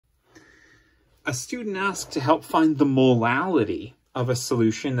a student asked to help find the molality of a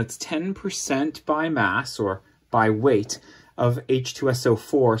solution that's 10% by mass or by weight of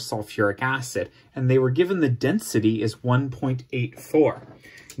H2SO4 sulfuric acid, and they were given the density is 1.84.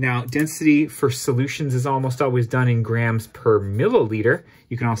 Now, density for solutions is almost always done in grams per milliliter.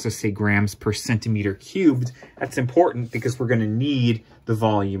 You can also say grams per centimeter cubed. That's important because we're going to need the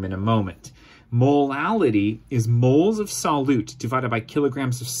volume in a moment. Molality is moles of solute divided by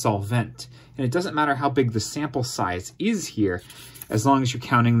kilograms of solvent. And it doesn't matter how big the sample size is here, as long as you're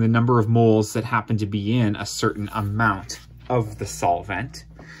counting the number of moles that happen to be in a certain amount of the solvent.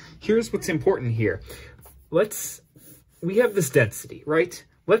 Here's what's important here. We have this density, right?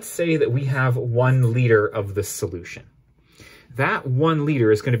 Let's say that we have 1 liter of the solution. That 1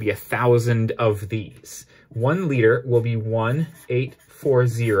 liter is going to be 1,000 of these. 1 liter will be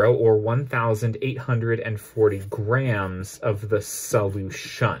 1840 or 1,840 grams of the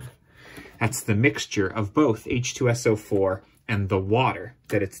solution. That's the mixture of both H2SO4 and the water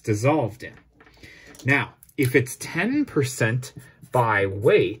that it's dissolved in. Now, if it's 10% by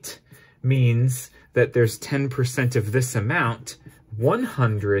weight, means that there's 10% of this amount,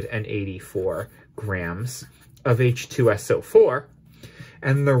 184 grams of H2SO4,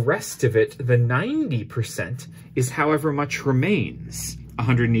 and the rest of it, the 90%, is however much remains.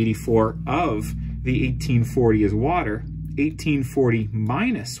 184 of the 1840 is water. 1840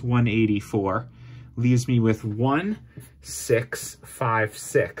 minus 184 leaves me with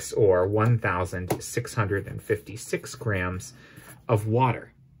 1656, or 1,656 grams of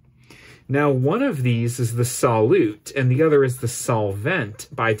water. Now, one of these is the solute, and the other is the solvent.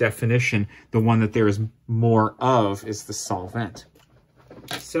 By definition, the one that there is more of is the solvent.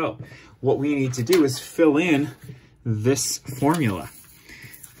 So, what we need to do is fill in this formula.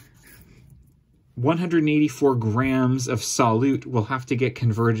 184 grams of solute will have to get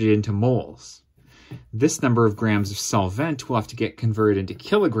converted into moles. This number of grams of solvent will have to get converted into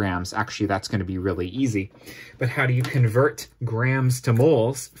kilograms. Actually, that's going to be really easy. But how do you convert grams to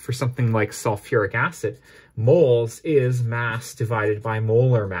moles for something like sulfuric acid? Moles is mass divided by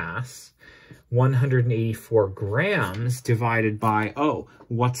molar mass. 184 grams divided by,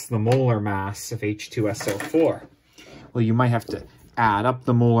 what's the molar mass of H2SO4? Well, you might have to add up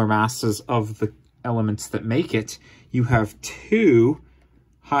the molar masses of the elements that make it. You have 2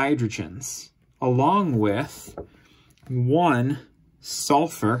 hydrogens along with 1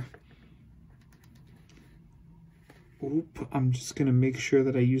 sulfur. I'm just going to make sure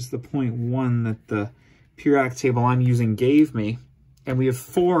that I use the 0.1 that the periodic table I'm using gave me. And we have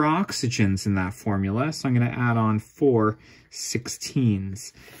 4 oxygens in that formula, so I'm going to add on 4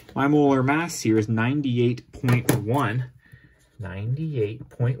 16s. My molar mass here is 98.1.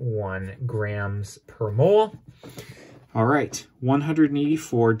 98.1 grams per mole. All right,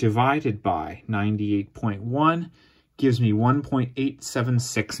 184 divided by 98.1 gives me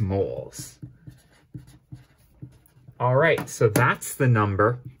 1.876 moles. All right, so that's the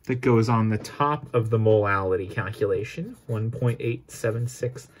number that goes on the top of the molality calculation,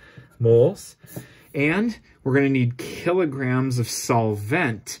 1.876 moles. And we're going to need kilograms of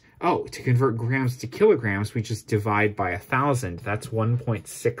solvent. To convert grams to kilograms, we just divide by 1,000. That's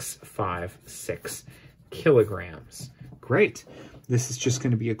 1.656 kilograms. Great. This is just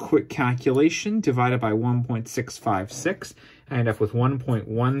going to be a quick calculation. Divided by 1.656. I end up with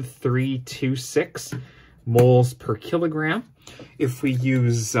 1.1326 moles per kilogram. If we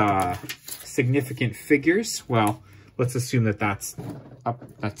use significant figures, well, let's assume that that's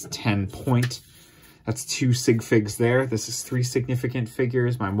 10 point. That's 2 sig figs there. This is 3 significant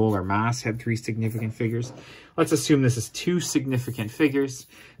figures. My molar mass had 3 significant figures. Let's assume this is 2 significant figures.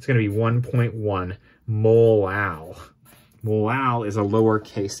 It's going to be 1.1 molal. Molal is a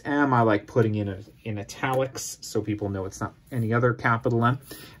lowercase m. I like putting in italics so people know it's not any other capital M.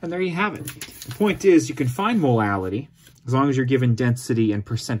 And there you have it. The point is you can find molality as long as you're given density and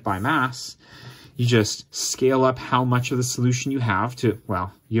percent by mass. You just scale up how much of the solution you have to,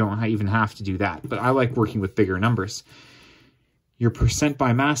 well, you don't even have to do that, but I like working with bigger numbers. Your percent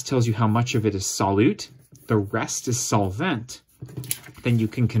by mass tells you how much of it is solute. The rest is solvent. Then you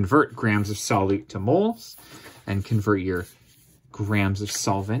can convert grams of solute to moles and convert your grams of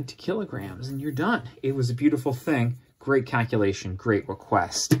solvent to kilograms, and you're done. It was a beautiful thing. Great calculation, great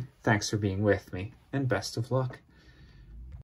request. Thanks for being with me, and best of luck.